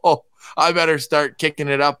 I better start kicking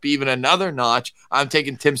it up even another notch. I'm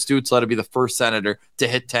taking Tim Stützle to be the first Senator to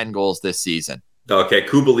hit 10 goals this season. Okay,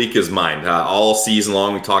 Kubalik is mine. All season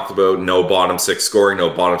long, we talked about no bottom six scoring, and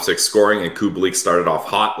Kubalik started off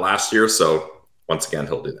hot last year, so once again,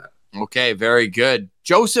 he'll do that. Okay, very good.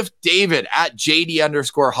 Joseph David at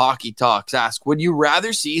JD_Hockey Talks asks, would you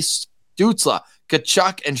rather see Stützle,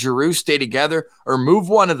 Tkachuk, and Giroux stay together or move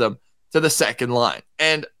one of them to the second line?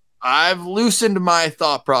 And I've loosened my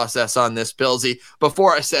thought process on this, Pillsy.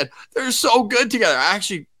 Before I said, they're so good together. I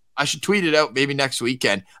should tweet it out maybe next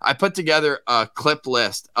weekend. I put together a clip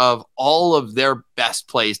list of all of their best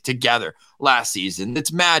plays together last season.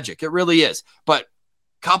 It's magic. It really is. But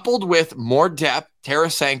coupled with more depth,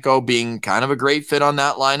 Tarasenko being kind of a great fit on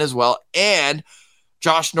that line as well, and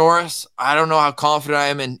Josh Norris, I don't know how confident I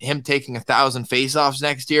am in him taking 1,000 faceoffs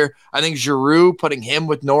next year. I think Giroux, putting him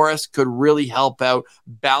with Norris, could really help out,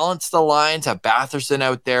 balance the lines, have Batherson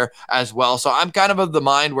out there as well. So I'm kind of the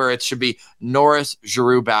mind where it should be Norris,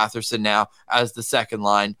 Giroux, Batherson now as the second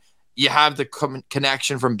line. You have the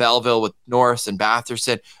connection from Belleville with Norris and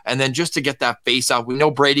Batherson. And then just to get that face off, we know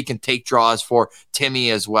Brady can take draws for Timmy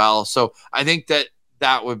as well. So I think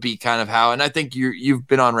that would be kind of how, and I think you've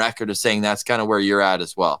been on record as saying that's kind of where you're at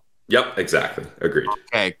as well. Yep, exactly. Agreed.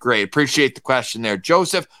 Okay, great. Appreciate the question there.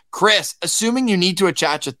 Joseph, Chris, assuming you need to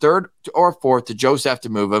attach a third or fourth to Joseph to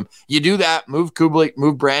move him, you do that, move Kubalik,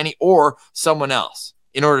 move Branny, or someone else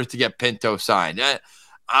in order to get Pinto signed.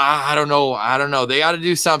 I don't know. They got to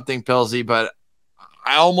do something, Pilsy, but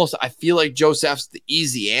I feel like Joseph's the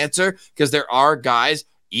easy answer because there are guys,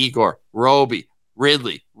 Igor, Roby,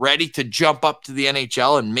 Ridley, ready to jump up to the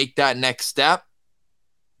NHL and make that next step.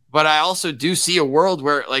 But I also do see a world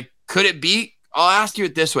where, could it be, I'll ask you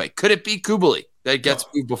it this way, could it be Kubalik that gets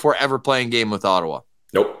moved before ever playing game with Ottawa?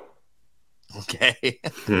 Nope. Okay.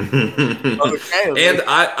 And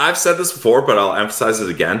I've said this before, but I'll emphasize it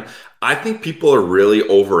again. I think people are really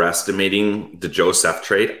overestimating the Joseph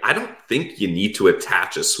trade. I don't think you need to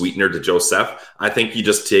attach a sweetener to Joseph. I think you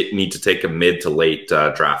just need to take a mid to late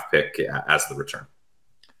draft pick as the return.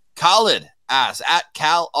 Khalid asks, at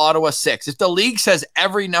Cal Ottawa 6, if the league says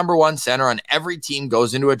every number one center on every team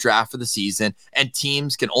goes into a draft for the season and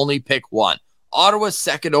teams can only pick one, Ottawa's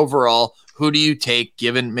second overall, who do you take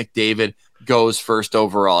given McDavid goes first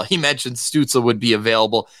overall? He mentioned Stützle would be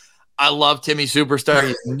available. I love Timmy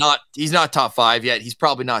Superstar. He's not top 5 yet. He's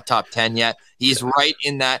probably not top 10 yet. He's right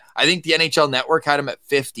in that. I think the NHL Network had him at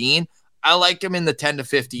 15. I like him in the 10 to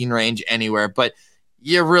 15 range anywhere, but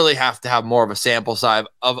you really have to have more of a sample size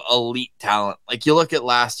of elite talent. You look at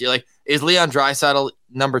last year, is Leon Draisaitl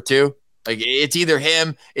number 2? It's either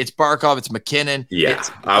him, it's Barkov, it's McKinnon. Yeah,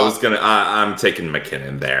 I'm taking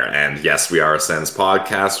McKinnon there. And yes, we are a Sens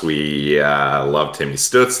podcast. We love Timmy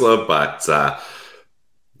Stützle, but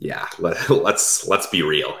yeah, let's be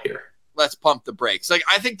real here. Let's pump the brakes.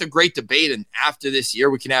 I think the great debate, and after this year,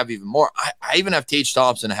 we can have even more. I even have Tage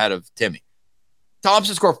Thompson ahead of Timmy.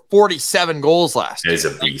 Thompson scored 47 goals last year. He's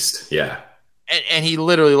a beast, yeah. And he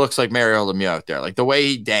literally looks like Mario Lemieux out there. The way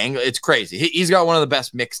he dangles, it's crazy. He's got one of the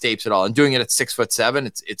best mixtapes at all. And doing it at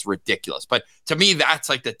 6'7", it's ridiculous. But to me, that's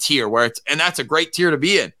the tier where and that's a great tier to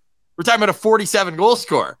be in. We're talking about a 47 goal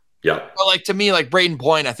scorer. Yeah. But to me, Braden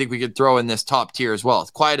Point, I think we could throw in this top tier as well.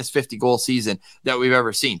 It's quietest 50-goal season that we've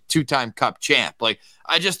ever seen. 2-time Cup champ.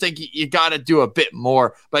 I just think you got to do a bit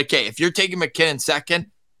more. But okay, if you're taking McKinnon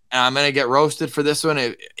second, and I'm going to get roasted for this one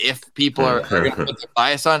if people are going to put the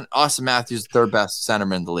bias on, Austin Matthews, third best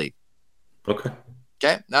centerman in the league. Okay.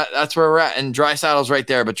 That's where we're at. And Draisaitl's right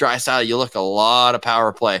there. But Draisaitl, you look a lot of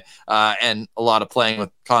power play and a lot of playing with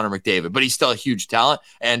Connor McDavid. But he's still a huge talent.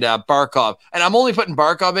 And Barkov. And I'm only putting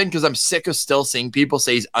Barkov in because I'm sick of still seeing people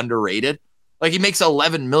say he's underrated. He makes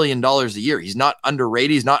 $11 million a year. He's not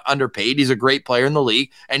underrated. He's not underpaid. He's a great player in the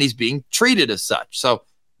league. And he's being treated as such. So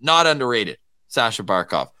not underrated, Sasha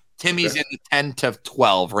Barkov. Timmy's in the 10 to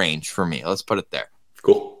 12 range for me. Let's put it there.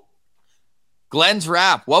 Cool. Glenn's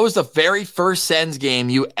Rap. What was the very first Sens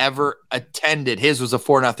game you ever attended? His was a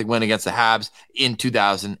 4-0 win against the Habs in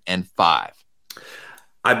 2005.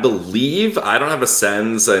 I believe I don't have a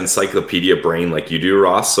Sens encyclopedia brain like you do,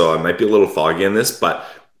 Ross, so I might be a little foggy in this, but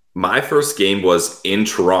my first game was in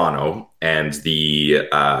Toronto, and the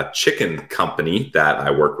chicken company that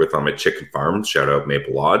I work with on my chicken farm, shout out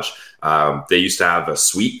Maple Lodge, they used to have a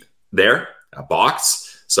suite there, a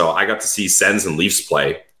box. So I got to see Sens and Leafs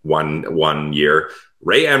play one year.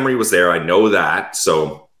 Ray Emery was there. I know that.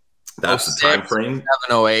 So that's the time frame.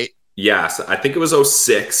 708. Yes, I think it was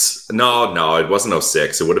 06. No, it wasn't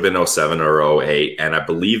 06. It would have been 07 or 08. And I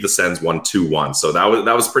believe the Sens won 2-1. So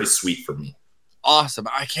that was pretty sweet for me. Awesome.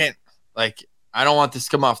 I can't I don't want this to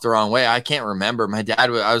come off the wrong way. I can't remember. My dad,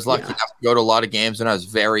 I was lucky enough to go to a lot of games when I was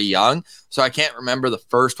very young, so I can't remember the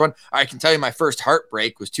first one. I can tell you my first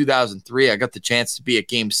heartbreak was 2003. I got the chance to be at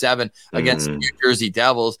Game 7 against the New Jersey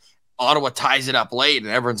Devils. Ottawa ties it up late, and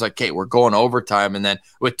everyone's like, okay, we're going overtime. And then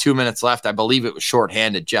with 2 minutes left, I believe it was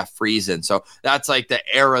shorthanded, Jeff Friesen. So that's like the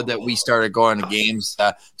era that we started going to games,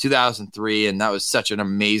 2003, and that was such an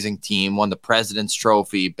amazing team. Won the President's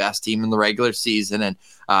Trophy, best team in the regular season. And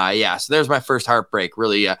so there's my first heartbreak.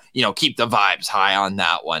 Really, keep the vibes high on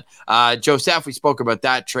that one. Joseph, we spoke about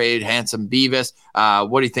that trade. Handsome Beavis.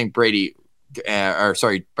 What do you think, Brady?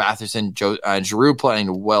 Batherson, Giroux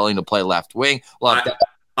willing to play left wing. Love that.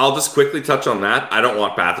 I'll just quickly touch on that. I don't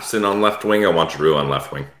want Batherson on left wing. I want Giroux on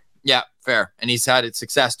left wing. Yeah, fair. And he's had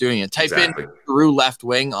success doing it. Type in Giroux left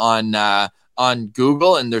wing on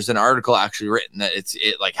Google, and there's an article actually written that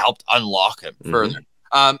it helped unlock him further.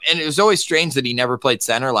 And it was always strange that he never played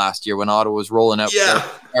center last year when Ottawa was rolling out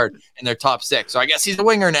hard in their top 6. So I guess he's a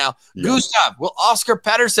winger now. Yeah. Gustav, will Oscar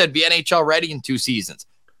Pettersson be NHL ready in 2 seasons?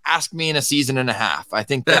 Ask me in a season and a half. I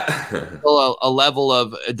think that's still a level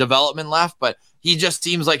of development left, but he just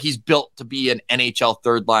seems like he's built to be an NHL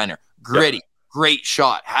third liner. Gritty, great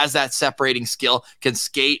shot, has that separating skill, can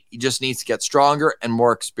skate. He just needs to get stronger and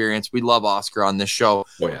more experience. We love Oscar on this show.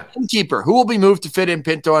 Oh, yeah. Keeper, who will be moved to fit in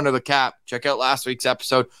Pinto under the cap? Check out last week's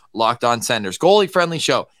episode, Locked On Senders. Goalie-friendly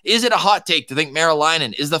show. Is it a hot take to think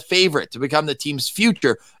Meriläinen is the favorite to become the team's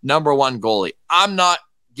future #1 goalie? I'm not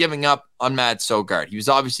giving up on Mads Søgaard. He was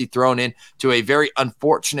obviously thrown into a very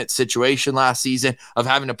unfortunate situation last season of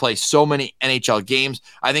having to play so many NHL games.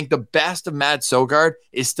 I think the best of Mads Søgaard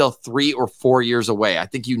is still 3 or 4 years away. I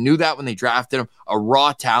think you knew that when they drafted him. A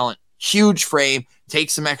raw talent, huge frame,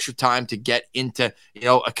 takes some extra time to get into,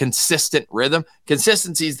 a consistent rhythm.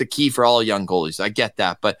 Consistency is the key for all young goalies. I get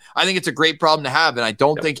that, but I think it's a great problem to have, and I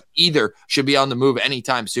don't think either should be on the move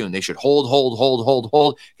anytime soon. They should hold,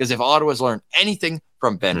 because if Ottawa's learned anything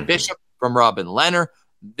from Ben Bishop, from Robin Leonard,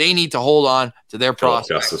 they need to hold on to their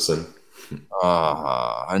prospects. Gustafson.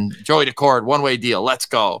 And Joey Decord, one-way deal. Let's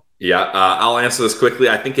go. Yeah, I'll answer this quickly.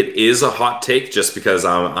 I think it is a hot take just because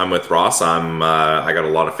I'm with Ross. I got a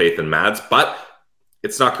lot of faith in Mads, but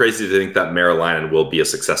it's not crazy to think that Meriläinen will be a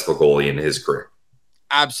successful goalie in his career.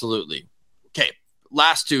 Absolutely. Okay,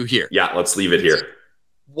 last 2 here. Yeah, let's leave it here.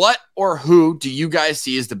 What or who do you guys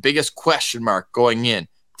see as the biggest question mark going in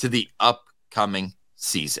to the upcoming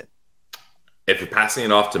season? If you're passing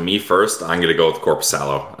it off to me first, I'm going to go with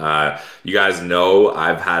Korpisalo. You guys know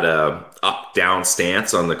I've had a up-down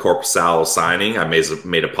stance on the Korpisalo signing. I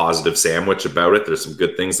made a positive sandwich about it. There's some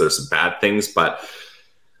good things, there's some bad things, but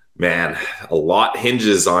man, a lot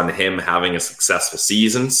hinges on him having a successful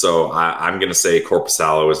season. So I'm going to say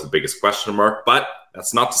Korpisalo is the biggest question mark, but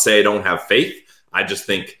that's not to say I don't have faith. I just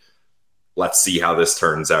think let's see how this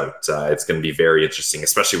turns out. It's going to be very interesting,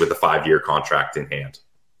 especially with the 5-year contract in hand.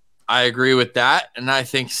 I agree with that, and I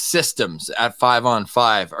think systems at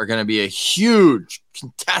 5-on-5 are going to be a huge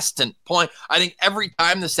contestant point. I think every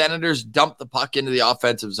time the Senators dump the puck into the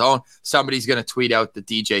offensive zone, somebody's going to tweet out that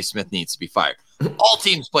DJ Smith needs to be fired. All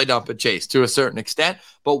teams play dump and chase to a certain extent,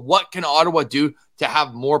 but what can Ottawa do to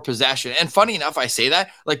have more possession? And funny enough, I say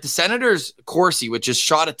that, like the Senators' Corsi, which is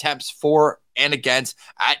shot attempts for and against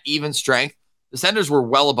at even strength, the Senators were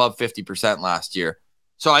well above 50% last year.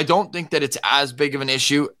 So I don't think that it's as big of an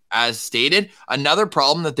issue as stated. Another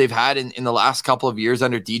problem that they've had in the last couple of years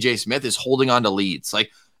under DJ Smith is holding on to leads.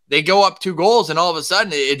 Like they go up 2 goals and all of a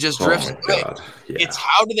sudden it just drifts away. Yeah. It's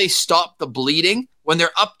how do they stop the bleeding when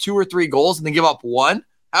they're up 2 or 3 goals and they give up 1?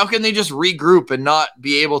 How can they just regroup and not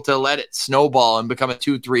be able to let it snowball and become a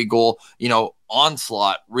 2-3 goal,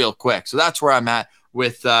 onslaught real quick? So that's where I'm at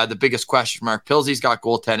with the biggest question mark. Pilsey's got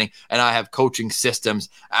goaltending, and I have coaching systems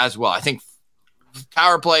as well. I think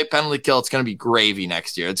power play, penalty kill, it's going to be gravy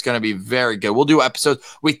next year. It's going to be very good. We'll do episodes.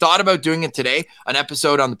 We thought about doing it today, an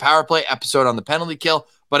episode on the power play, episode on the penalty kill,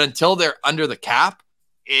 but until they're under the cap,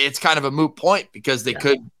 it's kind of a moot point because they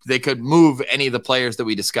could move any of the players that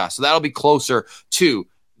we discussed. So that'll be closer to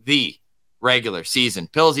the regular season.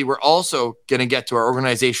 Pilsy, we're also going to get to our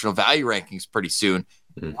organizational value rankings pretty soon.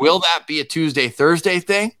 Mm-hmm. Will that be a Tuesday, Thursday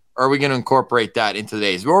thing, or are we going to incorporate that into the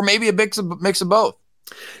days? Or maybe a mix of both?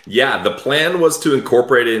 Yeah, the plan was to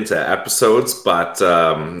incorporate it into episodes, but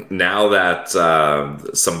now that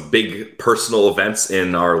some big personal events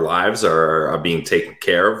in our lives are being taken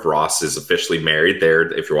care of, Ross is officially married there.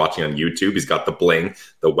 If you're watching on YouTube, he's got the bling,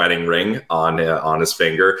 the wedding ring on his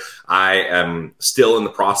finger. I am still in the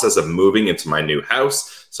process of moving into my new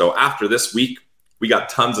house. So after this week, We got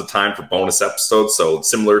tons of time for bonus episodes. So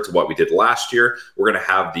similar to what we did last year, we're going to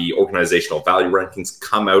have the organizational value rankings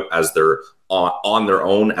come out as they're on their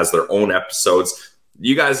own, as their own episodes.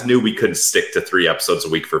 You guys knew we couldn't stick to 3 episodes a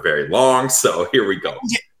week for very long. So here we go.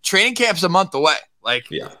 Training camp's a month away.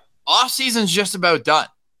 Off season's just about done.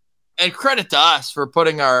 And credit to us for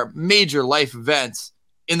putting our major life events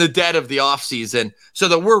in the dead of the off season so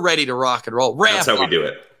that we're ready to rock and roll. That's how we do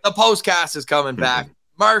it. The postcast is coming back.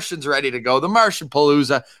 Martian's ready to go. The Martian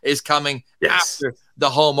Palooza is coming after the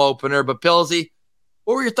home opener. But Pilsy,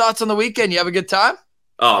 what were your thoughts on the weekend? You have a good time?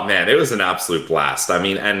 Oh, man, it was an absolute blast. I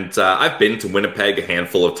mean, and I've been to Winnipeg a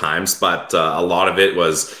handful of times, but a lot of it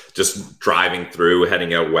was just driving through,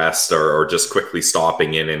 heading out west, or just quickly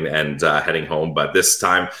stopping in and heading home. But this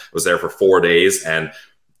time I was there for 4 days. And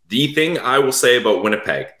the thing I will say about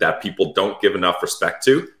Winnipeg that people don't give enough respect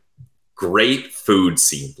to, great food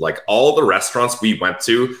scene. Like all the restaurants we went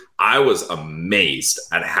to, I was amazed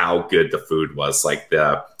at how good the food was. Like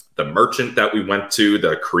the merchant that we went to,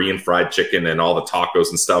 the Korean fried chicken and all the tacos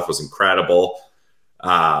and stuff was incredible.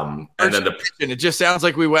 And then it just sounds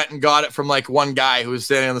like we went and got it from like one guy who was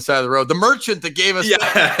standing on the side of the road. The merchant that gave us, you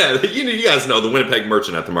guys know the Winnipeg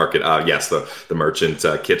merchant at the market. Yes, the merchant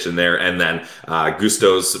kitchen there, and then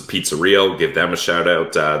Gusto's Pizzeria. We'll give them a shout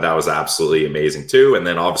out. That was absolutely amazing too. And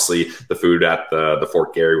then obviously the food at the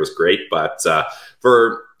Fort Garry was great. But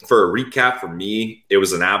for a recap, for me, it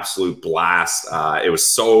was an absolute blast. It was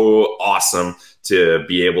so awesome to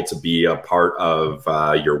be able to be a part of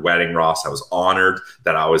your wedding, Ross. I was honored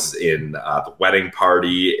that I was in the wedding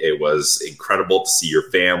party. It was incredible to see your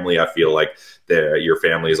family. I feel like your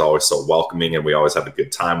family is always so welcoming, and we always have a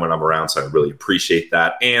good time when I'm around, so I really appreciate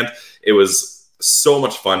that. And it was so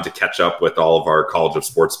much fun to catch up with all of our College of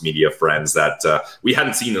Sports Media friends that we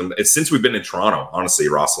hadn't seen them since we've been in Toronto, honestly,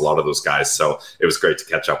 Ross, a lot of those guys. So it was great to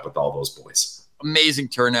catch up with all those boys. Amazing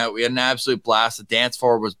turnout. We had an absolute blast. The dance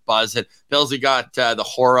floor was buzzing. Billsy got the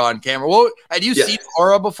horror on camera. Well, had you seen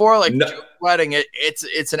horror before? Like no. Wedding,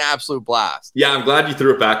 it's an absolute blast. Yeah, I'm glad you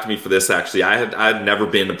threw it back to me for this. Actually, I had never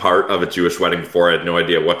been a part of a Jewish wedding before. I had no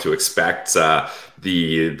idea what to expect.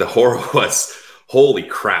 The horror was, holy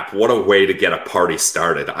crap, what a way to get a party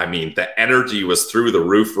started. I mean, the energy was through the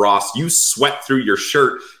roof, Ross. You sweat through your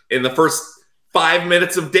shirt in the first 5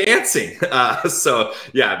 minutes of dancing. So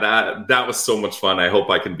yeah, that was so much fun. I hope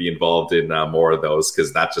I can be involved in more of those,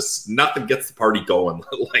 because that just, nothing gets the party going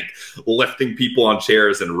like lifting people on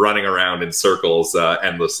chairs and running around in circles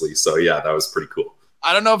endlessly. So yeah, that was pretty cool.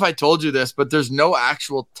 I don't know if I told you this, but there's no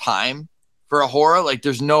actual time for a horror. Like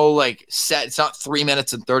there's no like set. It's not 3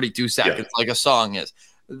 minutes and 32 seconds like a song is.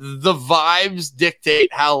 The vibes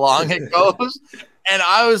dictate how long it goes. And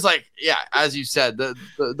I was like, yeah, as you said,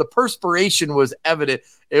 the perspiration was evident.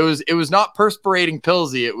 It was not perspirating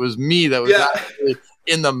Pilsy. It was me that was actually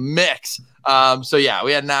in the mix. So yeah,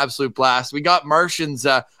 we had an absolute blast. We got Martian's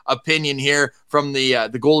opinion here from the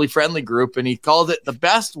goalie friendly group, and he called it the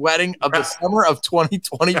best wedding of the summer of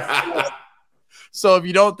 2024. So if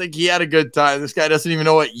you don't think he had a good time, this guy doesn't even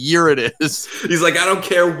know what year it is. He's like, I don't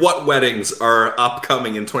care what weddings are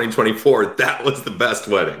upcoming in 2024. That was the best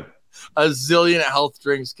wedding. A zillion health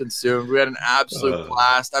drinks consumed. We had an absolute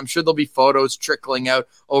blast. I'm sure there'll be photos trickling out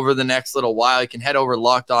over the next little while. You can head over to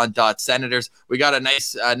lockedon.senators. We got a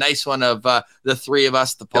nice one of the three of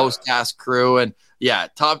us, the postcast crew. And yeah,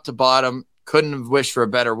 top to bottom, couldn't have wished for a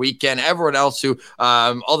better weekend. Everyone else who,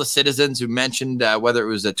 all the citizens who mentioned, whether it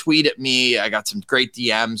was a tweet at me, I got some great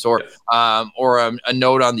DMs, or a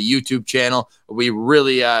note on the YouTube channel. We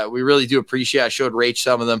really do appreciate. I showed Rach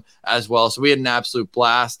some of them as well. So we had an absolute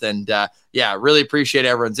blast, and really appreciate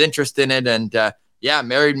everyone's interest in it. And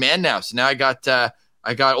married man now. So now I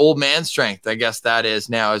got old man strength, I guess that is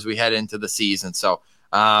now, as we head into the season. So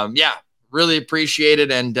really appreciate it.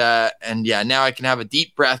 And now I can have a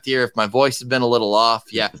deep breath here if my voice has been a little off.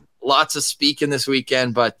 Yeah, lots of speaking this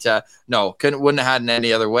weekend, but wouldn't have had it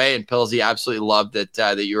any other way. And Pilsy absolutely loved it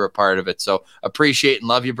that you were a part of it. So appreciate and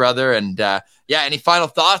love you, brother. And any final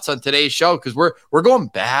thoughts on today's show? Because we're going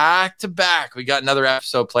back to back. We got another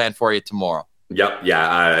episode planned for you tomorrow. Yep.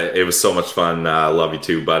 Yeah. It was so much fun. Love you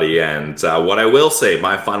too, buddy. And what I will say,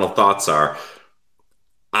 my final thoughts are,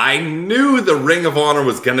 I knew the Ring of Honor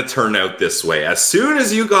was going to turn out this way. As soon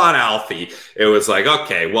as you got Alfie, it was like,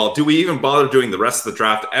 okay, well, do we even bother doing the rest of the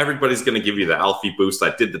draft? Everybody's going to give you the Alfie boost.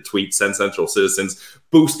 I did the tweet, Send Central Citizens,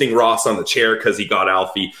 boosting Ross on the chair because he got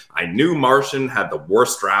Alfie. I knew Martian had the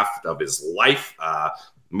worst draft of his life.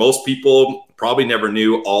 Most people probably never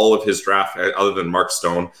knew all of his draft, other than Mark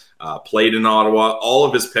Stone, played in Ottawa. All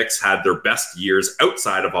of his picks had their best years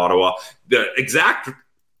outside of Ottawa. The exact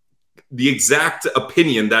the exact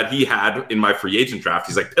opinion that he had in my free agent draft.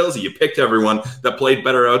 He's like, Pillsy, you picked everyone that played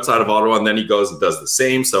better outside of Ottawa, and then he goes and does the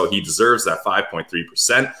same, so he deserves that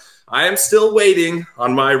 5.3%. I am still waiting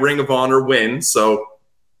on my Ring of Honor win, so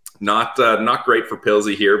not great for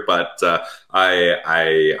Pillsy here, but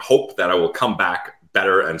I hope that I will come back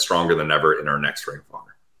better and stronger than ever in our next Ring of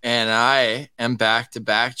Honor. And I am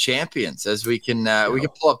back-to-back champions, as we can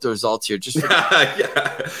pull up the results here. Just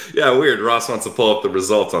yeah, weird. Ross wants to pull up the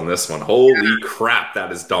results on this one. Holy crap,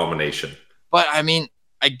 that is domination. But I mean,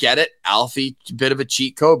 I get it, Alfie, bit of a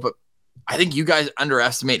cheat code, but I think you guys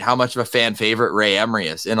underestimate how much of a fan favorite Ray Emery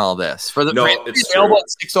is in all this. For the available at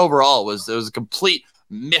 6 overall, it was a complete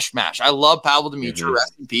mishmash. I love Pavel Demitra,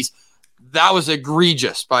 rest in peace. That was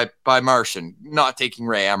egregious by Martian not taking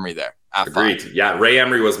Ray Emery there. Agreed. Yeah, Ray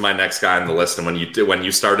Emery was my next guy on the list, and when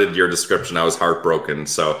you started your description, I was heartbroken.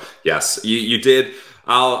 So yes, you did.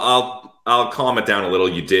 I'll calm it down a little.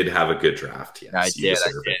 You did have a good draft. Yes, I did.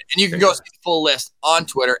 And you can go see the full list on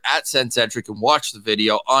Twitter at Sencentric and watch the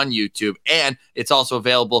video on YouTube, and it's also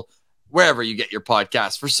available wherever you get your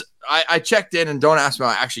podcast. I checked in, and don't ask me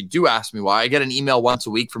why. Actually, do ask me why. I get an email once a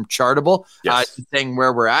week from Chartable saying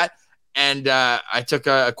where we're at. And I took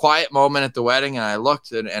a quiet moment at the wedding, and I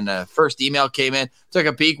looked, and the first email came in, took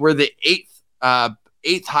a peek. We're the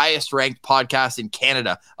eighth highest ranked podcast in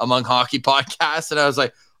Canada among hockey podcasts. And I was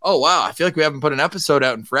like, oh, wow, I feel like we haven't put an episode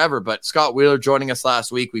out in forever. But Scott Wheeler joining us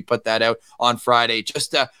last week. We put that out on Friday.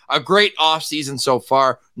 Just a great off season so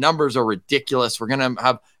far. Numbers are ridiculous. We're going to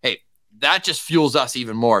have, that just fuels us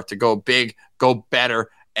even more to go big, go better.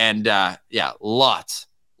 And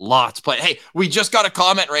lots play. Hey, we just got a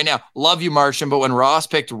comment right now. Love you, Martian. But when Ross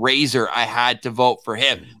picked Razor, I had to vote for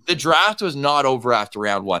him. The draft was not over after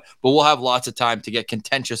round 1, but we'll have lots of time to get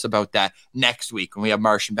contentious about that next week when we have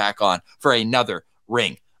Martian back on for another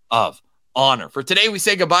Ring of Honor. For today, we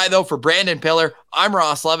say goodbye, though. For Brandon Pillar, I'm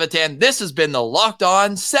Ross Levitan. This has been the Locked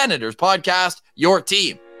On Senators podcast, your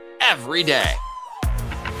team every day.